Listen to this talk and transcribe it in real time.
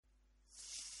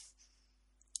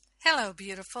Hello,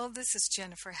 beautiful. This is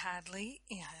Jennifer Hadley,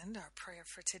 and our prayer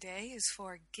for today is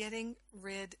for getting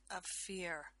rid of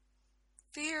fear.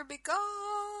 Fear be gone.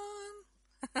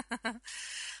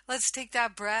 Let's take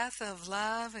that breath of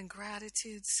love and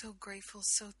gratitude, so grateful,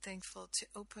 so thankful to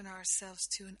open ourselves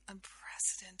to an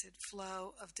unprecedented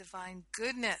flow of divine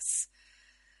goodness.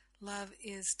 Love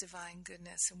is divine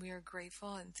goodness, and we are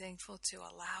grateful and thankful to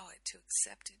allow it, to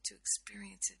accept it, to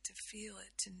experience it, to feel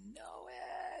it, to know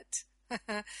it.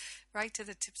 Right to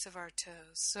the tips of our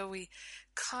toes. So we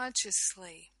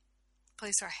consciously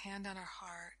place our hand on our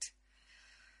heart.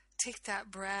 Take that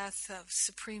breath of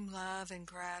supreme love and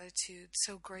gratitude,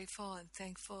 so grateful and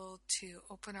thankful to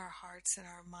open our hearts and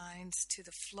our minds to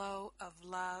the flow of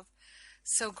love.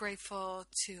 So grateful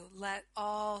to let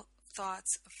all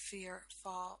thoughts of fear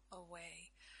fall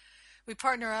away. We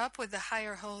partner up with the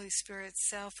higher Holy Spirit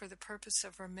self for the purpose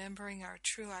of remembering our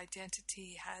true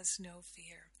identity has no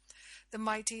fear. The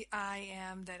mighty I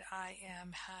am that I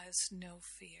am has no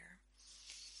fear.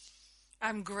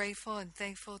 I'm grateful and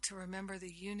thankful to remember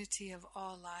the unity of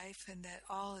all life and that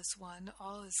all is one,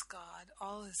 all is God,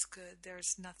 all is good.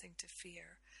 There's nothing to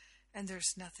fear and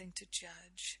there's nothing to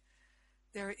judge.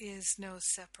 There is no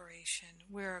separation.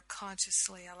 We're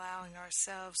consciously allowing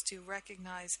ourselves to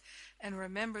recognize and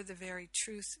remember the very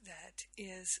truth that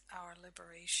is our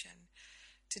liberation.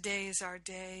 Today is our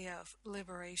day of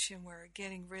liberation. We're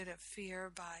getting rid of fear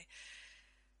by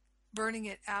burning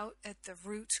it out at the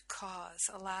root cause,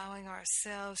 allowing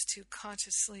ourselves to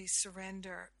consciously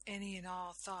surrender any and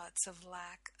all thoughts of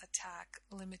lack, attack,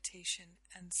 limitation,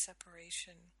 and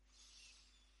separation.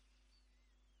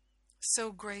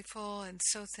 So grateful and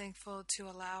so thankful to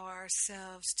allow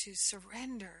ourselves to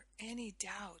surrender any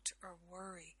doubt or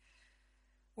worry.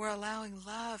 We're allowing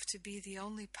love to be the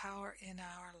only power in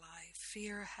our life.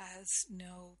 Fear has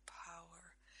no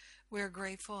power. We're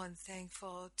grateful and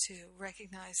thankful to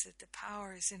recognize that the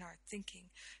power is in our thinking.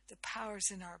 The power is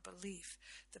in our belief.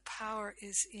 The power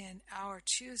is in our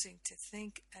choosing to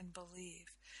think and believe.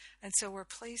 And so we're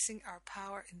placing our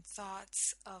power in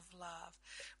thoughts of love.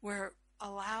 We're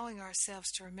allowing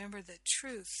ourselves to remember the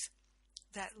truth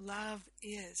that love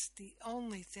is the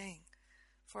only thing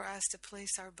for us to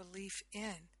place our belief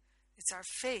in. It's our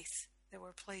faith that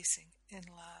we're placing in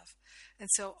love. And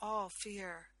so all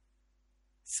fear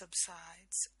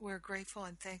subsides. We're grateful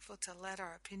and thankful to let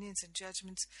our opinions and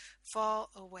judgments fall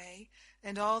away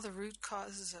and all the root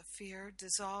causes of fear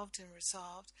dissolved and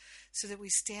resolved so that we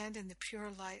stand in the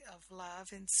pure light of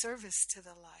love in service to the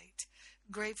light.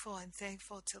 Grateful and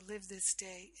thankful to live this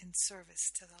day in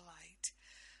service to the light.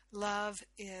 Love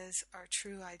is our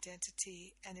true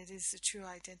identity, and it is the true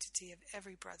identity of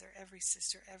every brother, every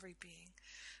sister, every being.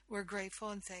 We're grateful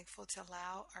and thankful to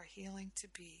allow our healing to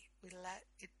be. We let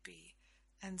it be,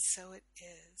 and so it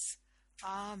is.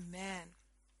 Amen.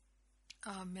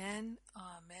 Amen,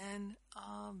 amen,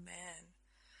 amen.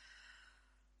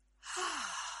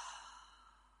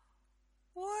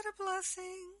 What a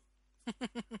blessing.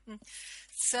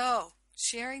 So,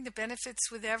 sharing the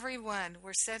benefits with everyone.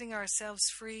 We're setting ourselves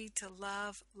free to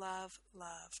love, love,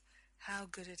 love. How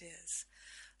good it is.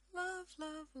 Love,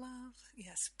 love, love.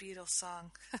 Yes, Beatles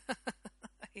song. I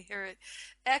hear it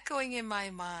echoing in my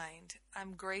mind.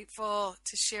 I'm grateful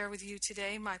to share with you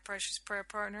today, my precious prayer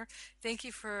partner. Thank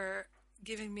you for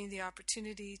giving me the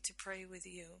opportunity to pray with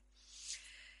you.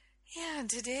 Yeah, and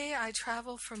today I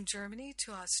travel from Germany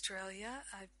to Australia.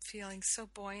 I'm feeling so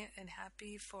buoyant and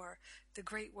happy for the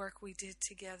great work we did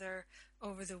together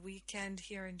over the weekend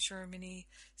here in Germany,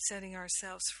 setting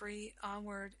ourselves free,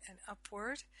 onward and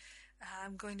upward.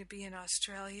 I'm going to be in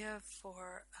Australia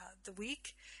for the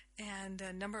week and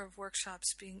a number of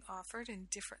workshops being offered in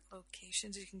different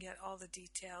locations. You can get all the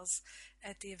details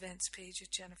at the events page at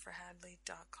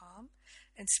jenniferhadley.com.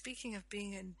 And speaking of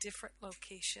being in different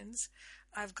locations,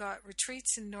 I've got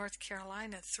retreats in North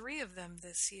Carolina, 3 of them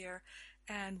this year,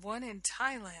 and one in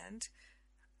Thailand,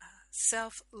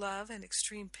 self-love and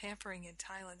extreme pampering in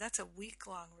Thailand. That's a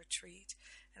week-long retreat.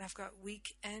 And I've got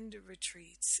weekend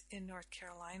retreats in North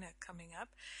Carolina coming up.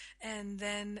 And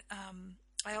then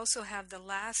I also have the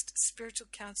last spiritual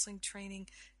counseling training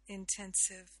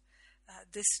intensive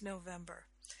this November.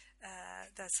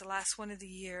 That's the last one of the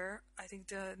year. I think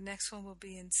the next one will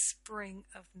be in spring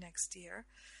of next year.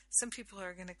 Some people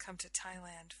are going to come to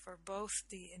Thailand for both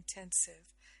the intensive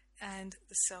and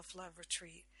the self-love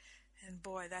retreat. And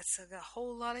boy, that's a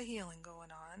whole lot of healing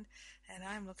going on, and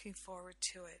I'm looking forward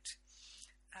to it.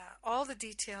 All the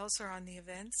details are on the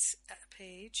events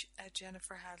page at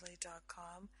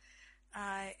jenniferhadley.com.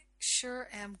 I sure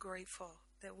am grateful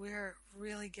that we're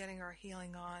really getting our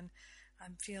healing on.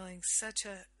 I'm feeling such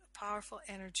a powerful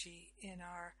energy in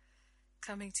our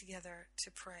coming together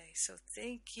to pray. So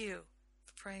thank you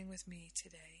for praying with me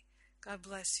today. God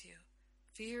bless you.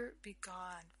 Fear be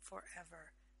gone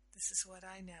forever. This is what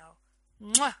I know.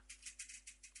 Mwah!